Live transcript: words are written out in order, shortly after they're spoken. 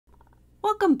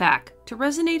Welcome back to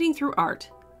Resin-ating through Art.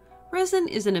 Resin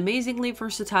is an amazingly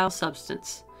versatile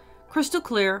substance. Crystal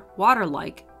clear,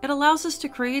 water-like, it allows us to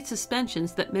create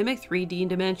suspensions that mimic 3D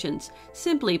dimensions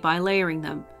simply by layering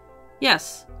them.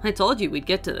 Yes, I told you we'd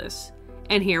get to this.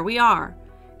 And here we are.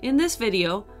 In this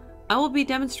video, I will be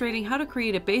demonstrating how to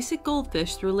create a basic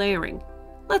goldfish through layering.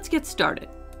 Let's get started.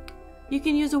 You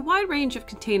can use a wide range of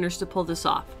containers to pull this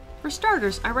off. For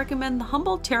starters, I recommend the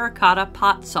humble terracotta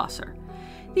pot saucer.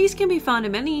 These can be found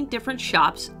in many different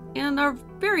shops and are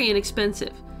very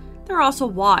inexpensive. They're also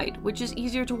wide, which is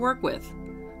easier to work with.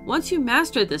 Once you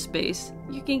master this base,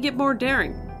 you can get more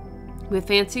daring with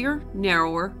fancier,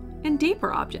 narrower, and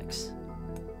deeper objects.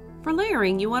 For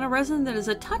layering, you want a resin that is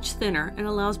a touch thinner and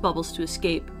allows bubbles to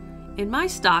escape. In my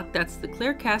stock, that's the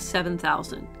Clearcast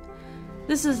 7000.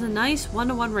 This is a nice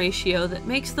 1-to-1 ratio that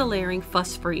makes the layering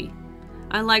fuss-free.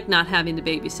 I like not having to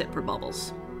babysit for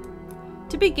bubbles.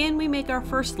 To begin, we make our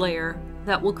first layer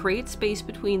that will create space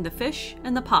between the fish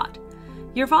and the pot.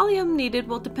 Your volume needed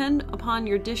will depend upon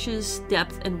your dish's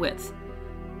depth and width.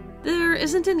 There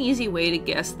isn't an easy way to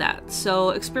guess that, so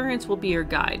experience will be your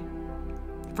guide.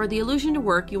 For the illusion to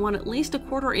work, you want at least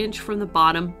 1/4 inch from the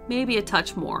bottom, maybe a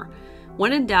touch more.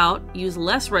 When in doubt, use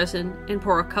less resin and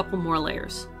pour a couple more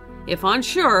layers. If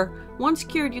unsure, once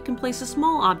cured, you can place a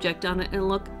small object on it and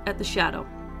look at the shadow.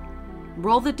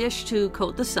 Roll the dish to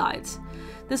coat the sides.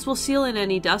 This will seal in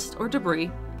any dust or debris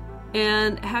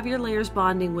and have your layers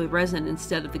bonding with resin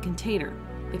instead of the container.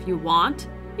 If you want,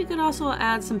 you can also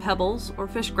add some pebbles or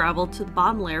fish gravel to the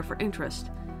bottom layer for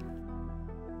interest.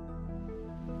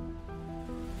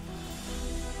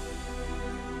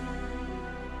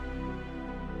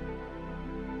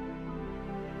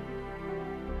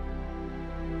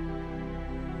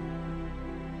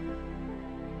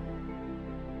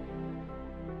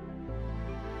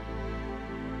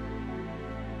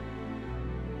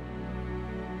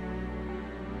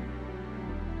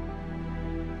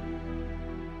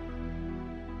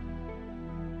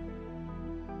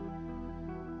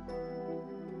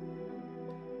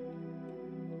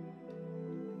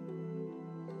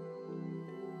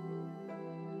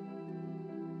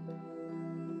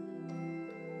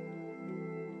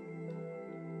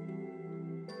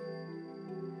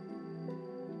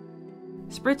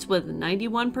 Spritz with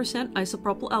 91%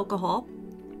 isopropyl alcohol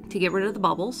to get rid of the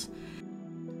bubbles.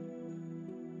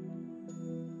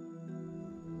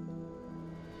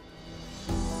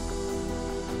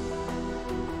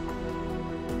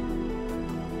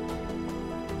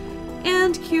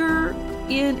 And cure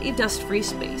in a dust-free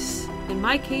space. In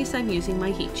my case, I'm using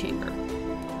my heat chamber.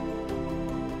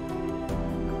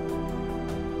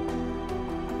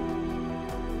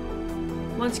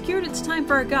 Once cured, it's time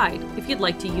for a guide, if you'd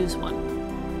like to use one.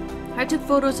 I took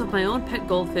photos of my own pet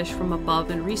goldfish from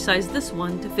above and resized this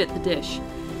one to fit the dish.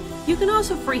 You can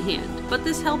also freehand, but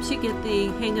this helps you get the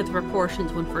hang of the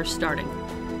proportions when first starting.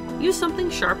 Use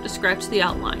something sharp to scratch the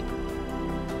outline.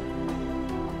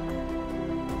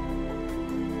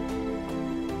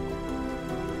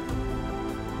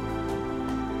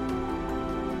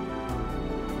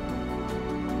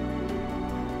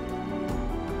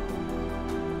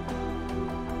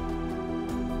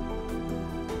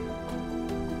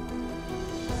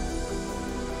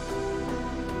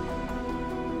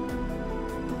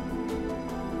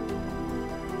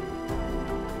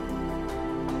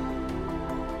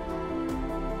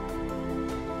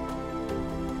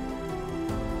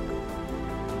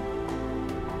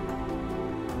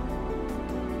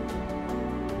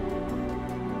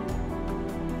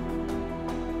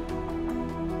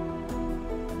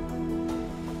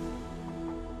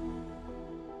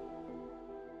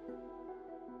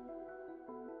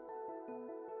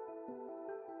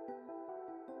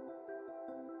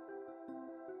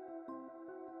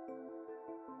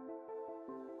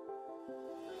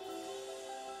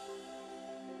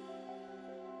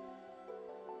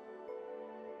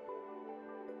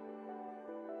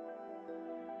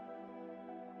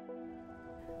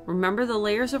 Remember, the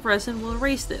layers of resin will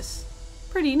erase this.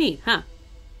 Pretty neat, huh?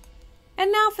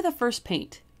 And now for the first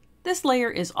paint. This layer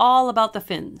is all about the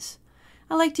fins.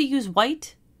 I like to use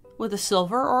white with a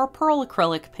silver or a pearl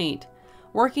acrylic paint,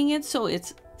 working it so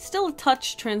it's still a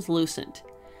touch translucent.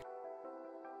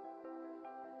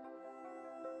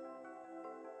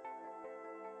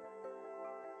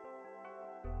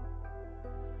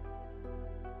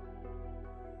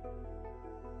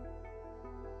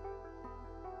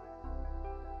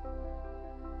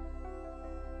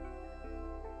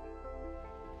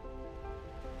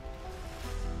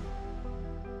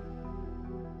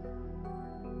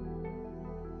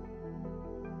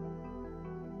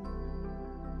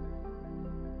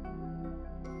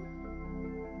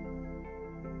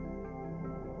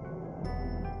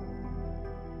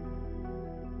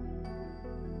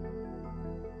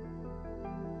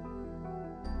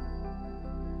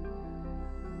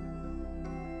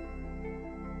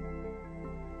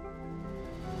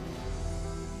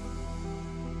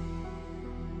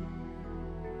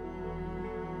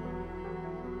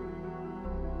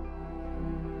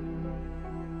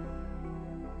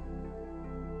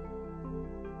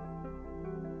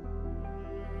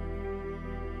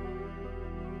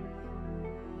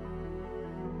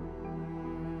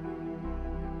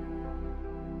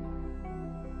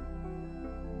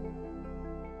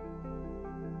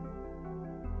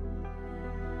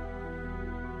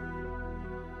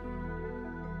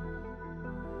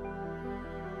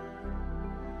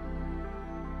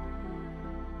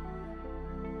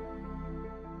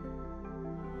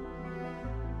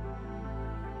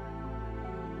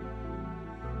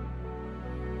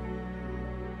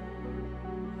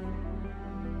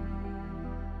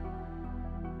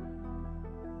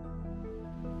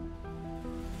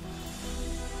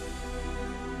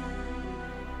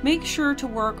 Make sure to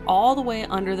work all the way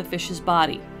under the fish's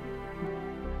body.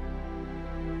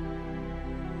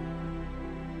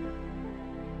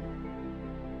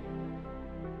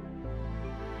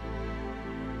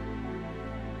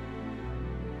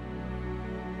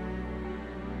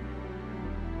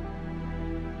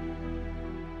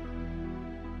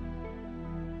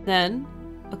 Then,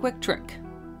 a quick trick.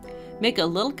 Make a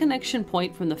little connection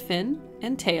point from the fin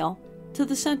and tail to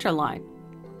the center line.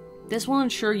 This will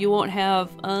ensure you won't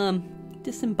have,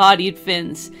 disembodied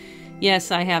fins.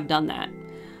 Yes, I have done that.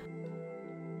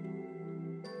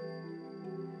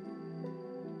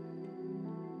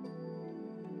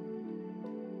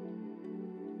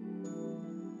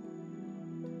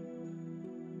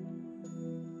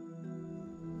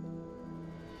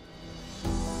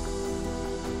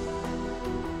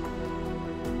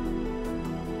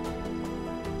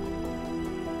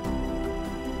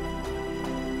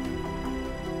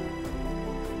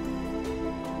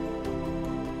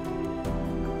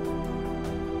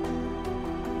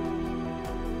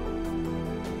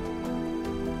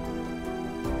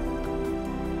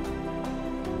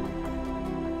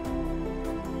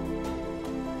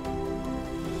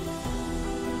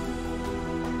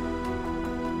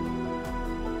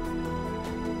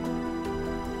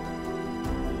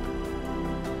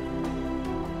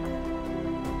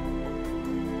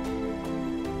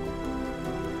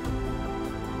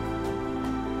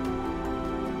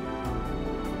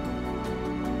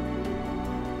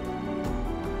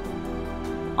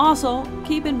 Also,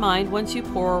 keep in mind once you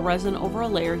pour a resin over a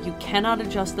layer, you cannot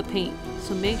adjust the paint,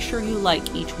 so make sure you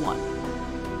like each one.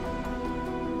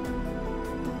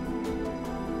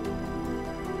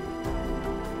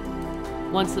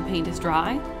 Once the paint is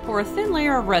dry, pour a thin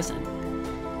layer of resin.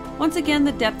 Once again,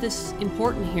 the depth is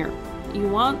important here. You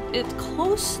want it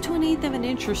close to 1/8 of an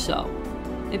inch or so.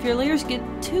 If your layers get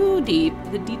too deep,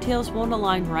 the details won't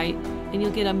align right and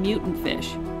you'll get a mutant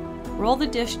fish. Roll the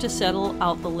dish to settle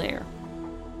out the layer.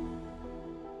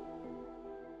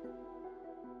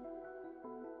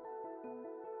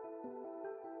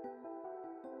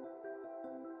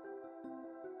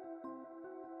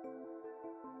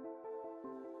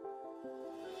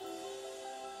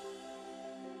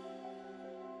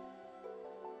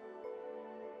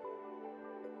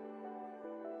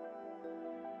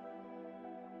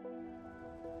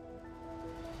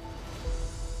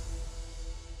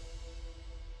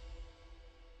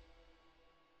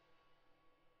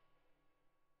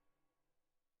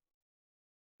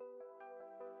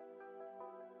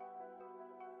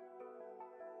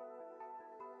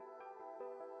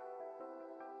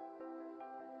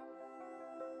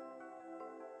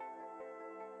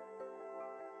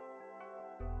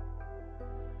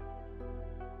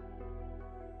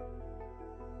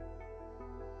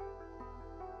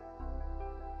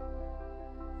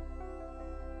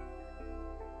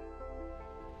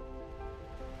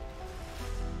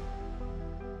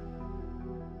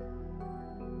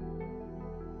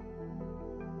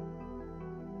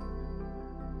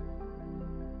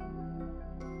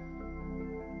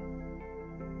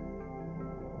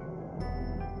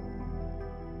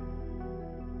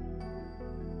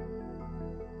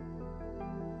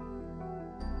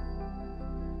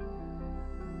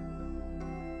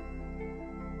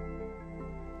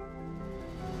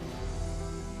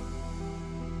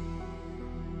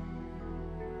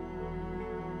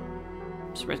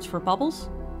 Spritz for bubbles,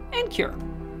 and cure.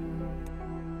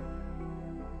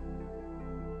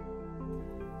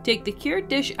 Take the cured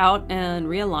dish out and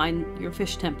realign your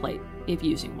fish template, if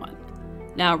using one.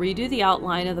 Now redo the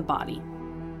outline of the body.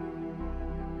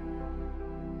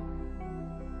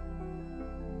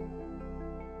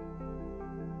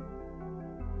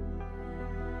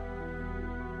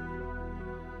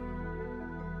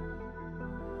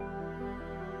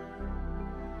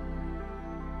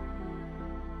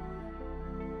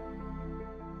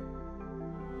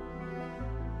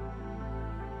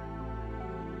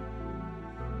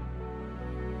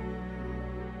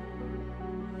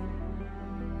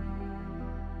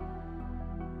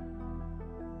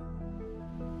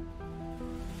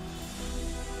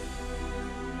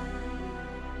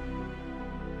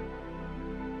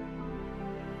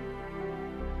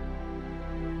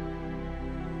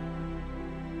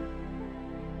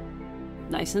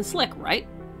 Nice and slick, right?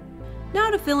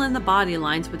 Now to fill in the body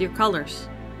lines with your colors.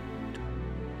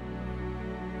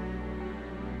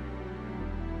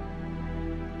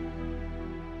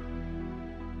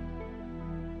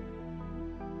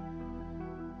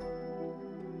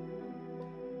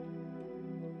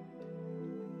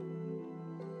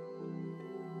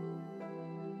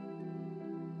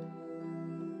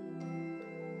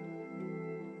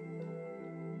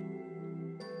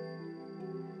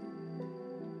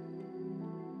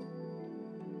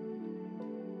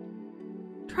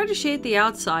 Try to shade the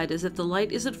outside as if the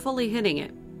light isn't fully hitting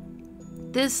it.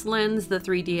 This lends the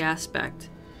 3D aspect.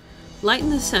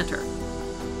 Lighten the center.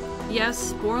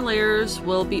 Yes, more layers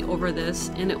will be over this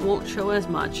and it won't show as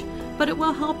much, but it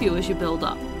will help you as you build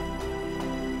up.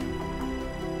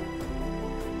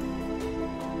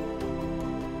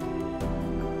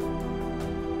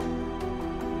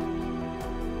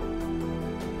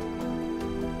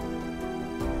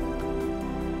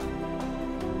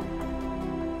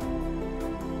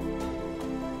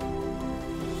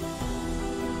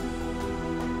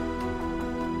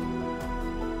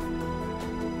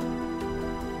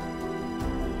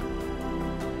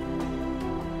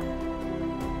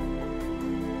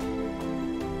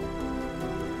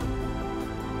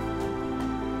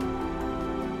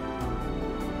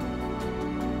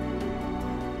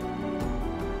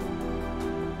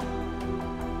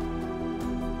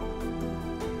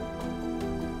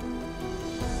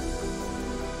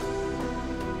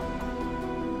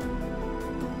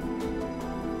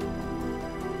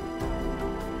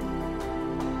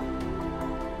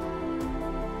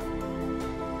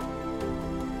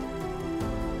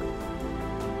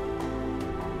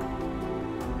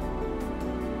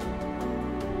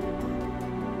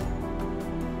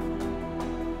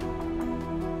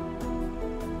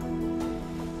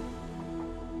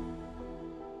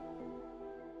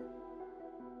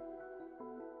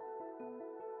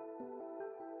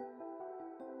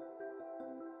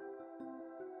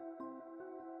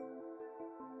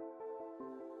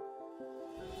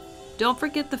 Don't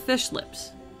forget the fish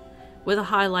lips, with a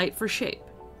highlight for shape.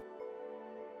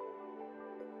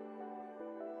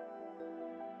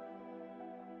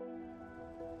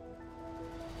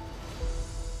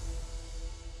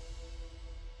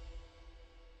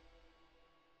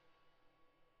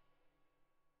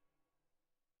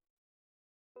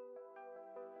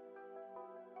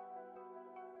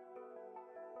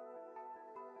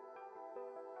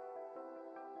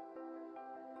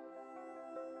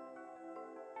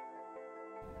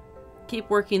 Keep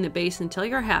working the base until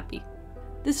you're happy.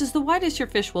 This is the widest your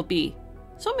fish will be,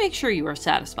 so make sure you are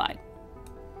satisfied.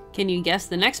 Can you guess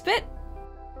the next bit?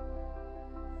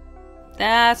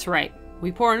 That's right,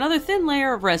 we pour another thin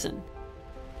layer of resin.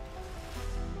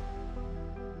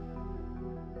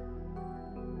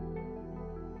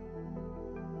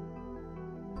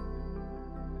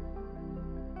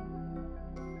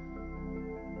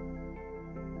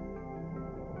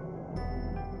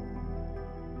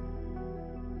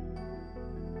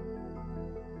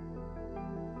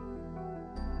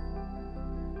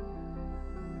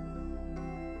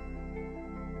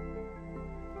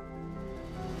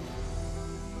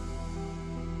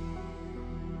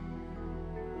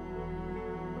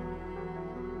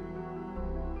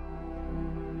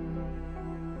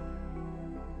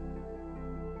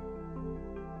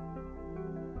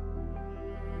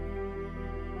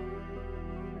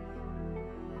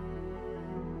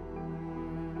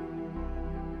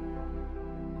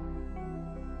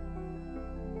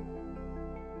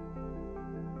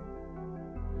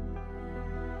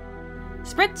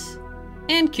 Spritz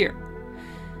and cure.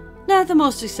 Not the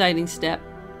most exciting step,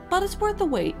 but it's worth the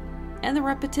wait and the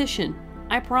repetition,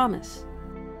 I promise.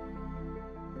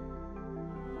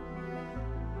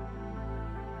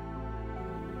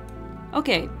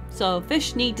 Okay, so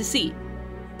fish need to see.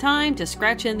 Time to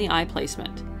scratch in the eye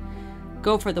placement.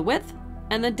 Go for the width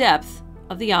and the depth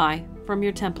of the eye from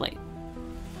your template.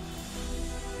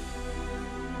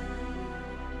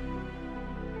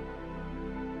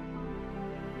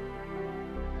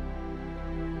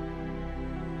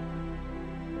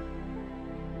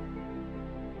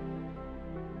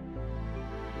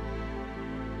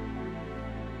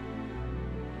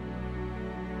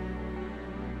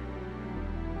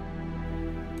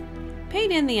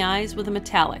 Paint in the eyes with a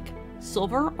metallic.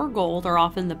 Silver or gold are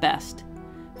often the best.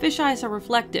 Fish eyes are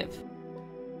reflective.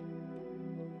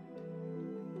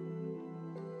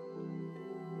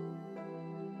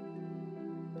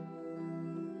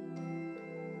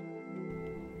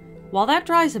 While that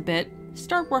dries a bit,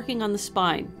 start working on the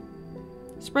spine.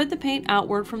 Spread the paint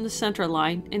outward from the center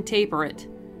line and taper it,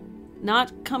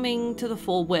 not coming to the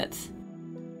full width.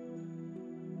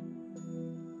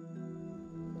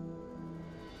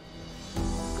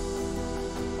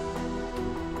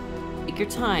 Take your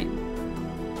time.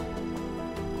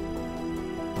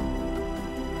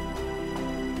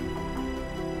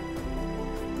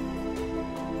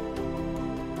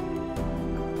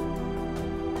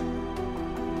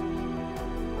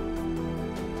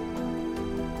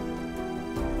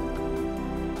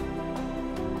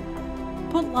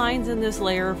 Put lines in this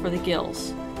layer for the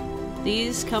gills.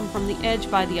 These come from the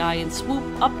edge by the eye and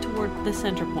swoop up toward the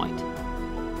center point.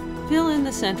 Fill in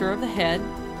the center of the head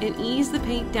and ease the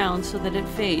paint down so that it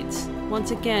fades,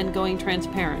 once again going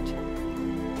transparent.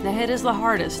 The head is the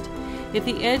hardest. If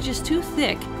the edge is too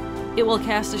thick, it will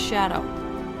cast a shadow.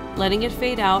 Letting it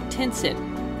fade out tints it.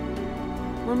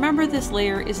 Remember, this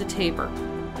layer is a taper.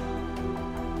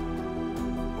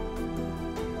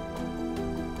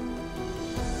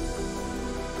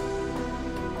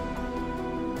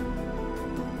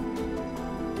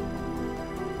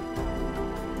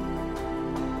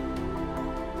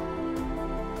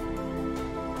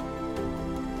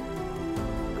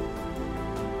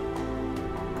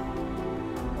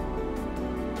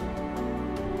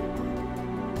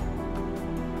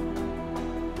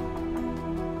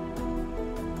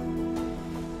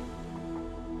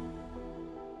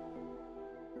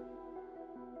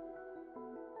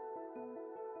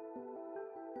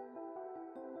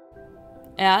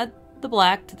 Add the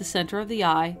black to the center of the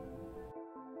eye.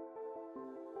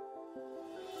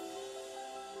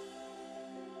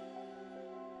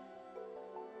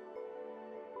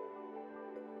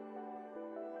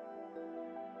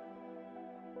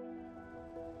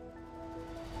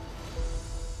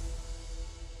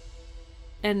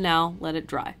 And now let it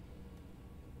dry.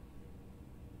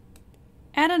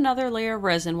 Add another layer of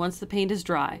resin once the paint is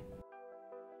dry.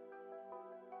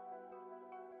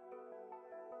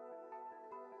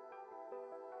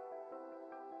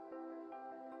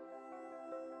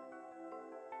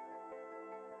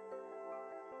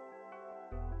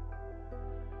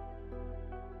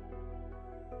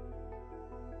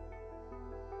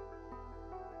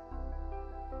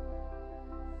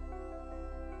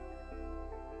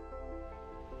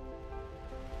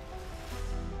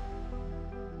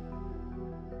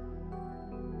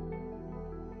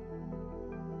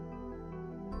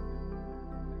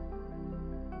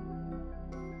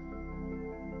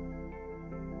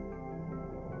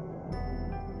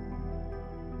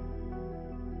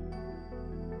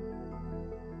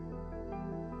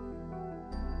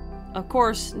 Of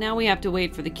course, now we have to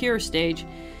wait for the cure stage.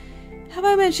 Have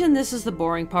I mentioned this is the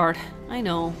boring part? I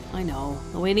know.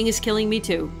 The waiting is killing me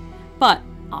too. But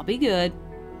I'll be good.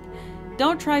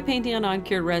 Don't try painting on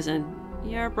uncured resin.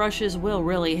 Your brushes will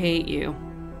really hate you.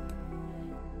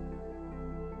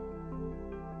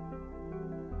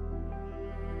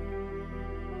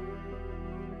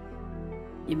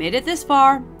 You made it this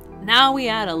far. Now we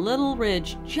add a little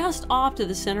ridge just off to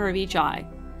the center of each eye.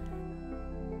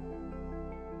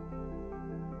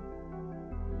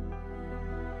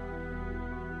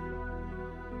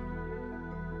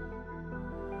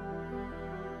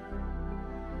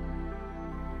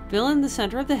 Fill in the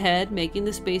center of the head, making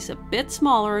the space a bit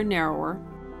smaller and narrower.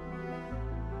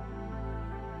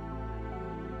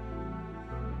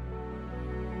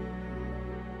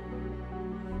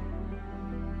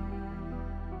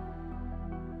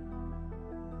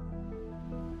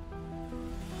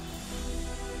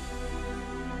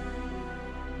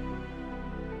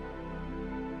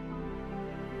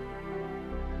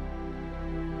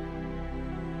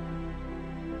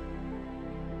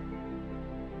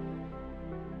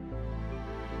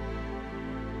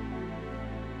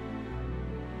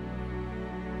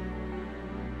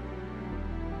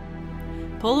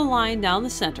 Pull the line down the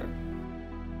center.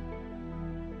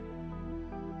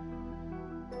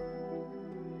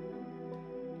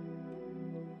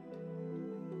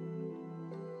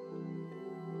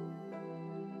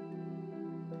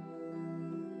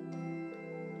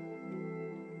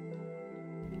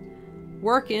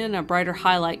 Work in a brighter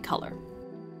highlight color.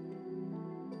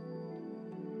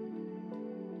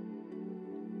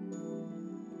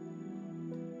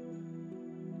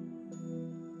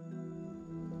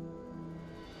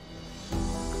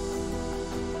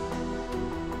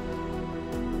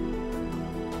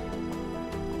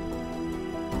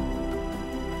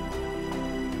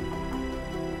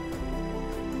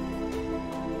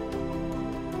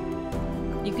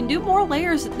 You can do more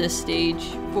layers at this stage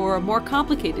for a more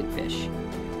complicated fish.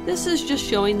 This is just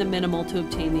showing the minimal to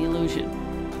obtain the illusion.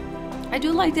 I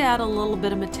do like to add a little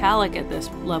bit of metallic at this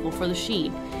level for the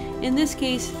sheen. In this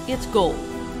case, it's gold,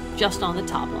 just on the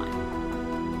top line.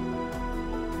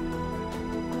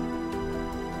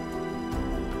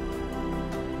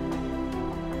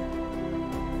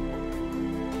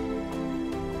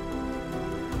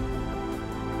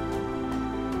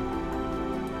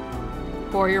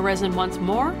 Pour your resin once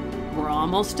more. We're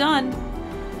almost done.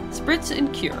 Spritz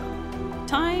and cure.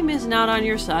 Time is not on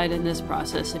your side in this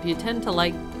process if you tend to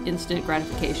like instant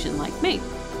gratification like me.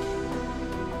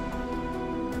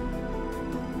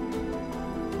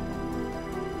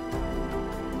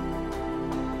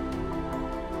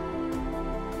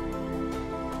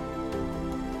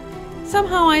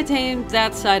 Somehow I tamed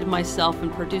that side of myself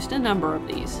and produced a number of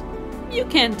these. You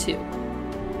can too.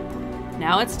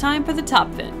 Now it's time for the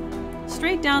top fin.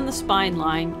 Straight down the spine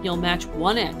line, you'll match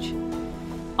one edge.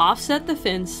 Offset the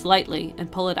fin slightly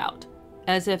and pull it out,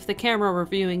 as if the camera were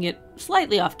viewing it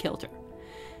slightly off kilter.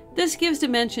 This gives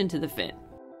dimension to the fin.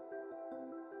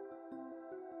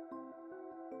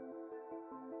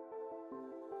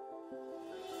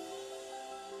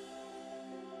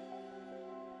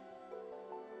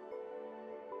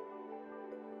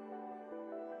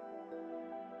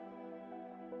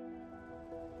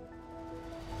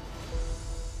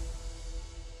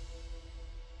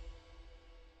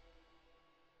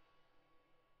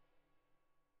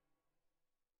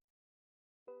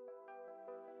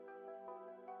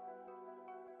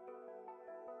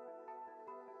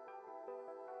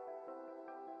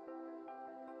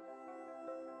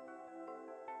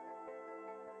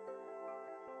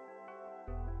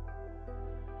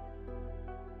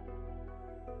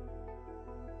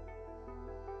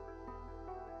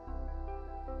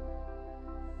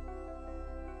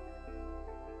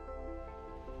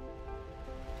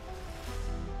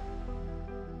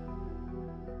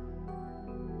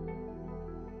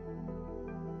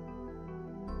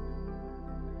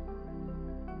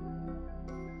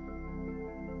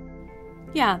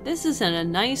 Yeah, this is in a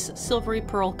nice silvery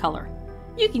pearl color.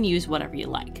 You can use whatever you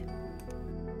like.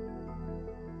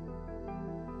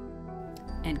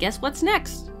 And guess what's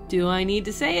next? Do I need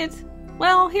to say it?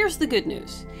 Well, here's the good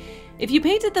news. If you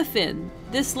painted the fin,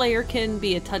 this layer can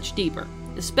be a touch deeper,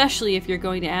 especially if you're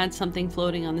going to add something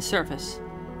floating on the surface.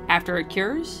 After it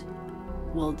cures,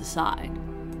 we'll decide.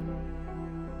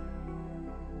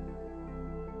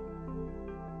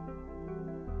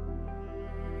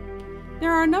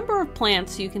 There are a number of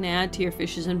plants you can add to your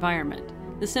fish's environment.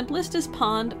 The simplest is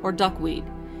pond or duckweed.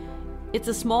 It's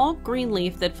a small green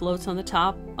leaf that floats on the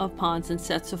top of ponds in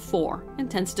sets of 4 and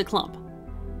tends to clump.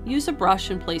 Use a brush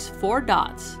and place 4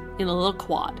 dots in a little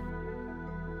quad.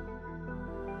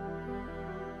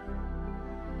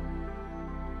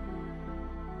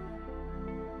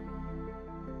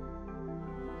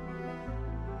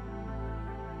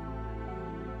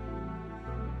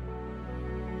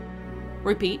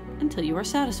 Repeat until you are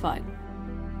satisfied.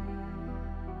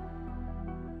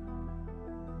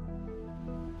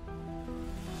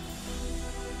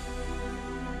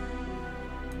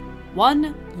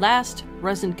 One last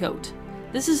resin coat.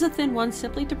 This is a thin one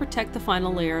simply to protect the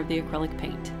final layer of the acrylic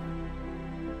paint.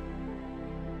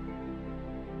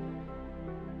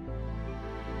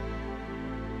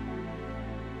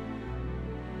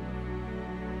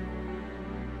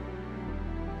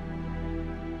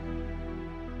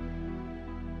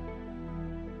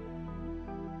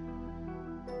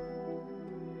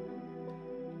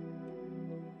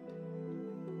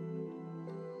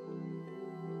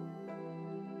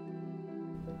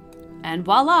 And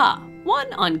voila! One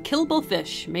unkillable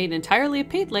fish, made entirely of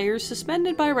paint layers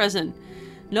suspended by resin.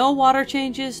 No water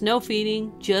changes, no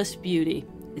feeding, just beauty.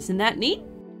 Isn't that neat?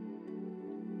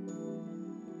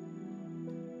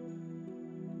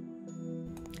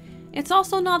 It's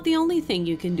also not the only thing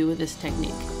you can do with this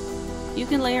technique. You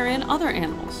can layer in other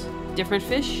animals, different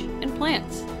fish, and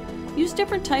plants. Use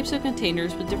different types of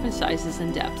containers with different sizes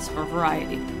and depths for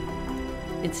variety.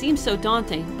 It seems so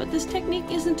daunting, but this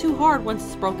technique isn't too hard once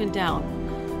it's broken down.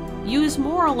 Use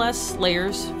more or less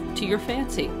layers to your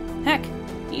fancy. Heck,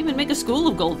 even make a school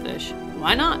of goldfish.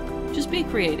 Why not? Just be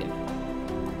creative.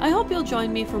 I hope you'll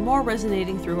join me for more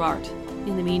Resin-ating through art.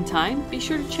 In the meantime, be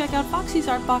sure to check out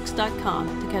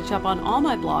foxysartbox.com to catch up on all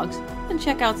my blogs and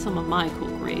check out some of my cool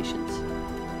creations.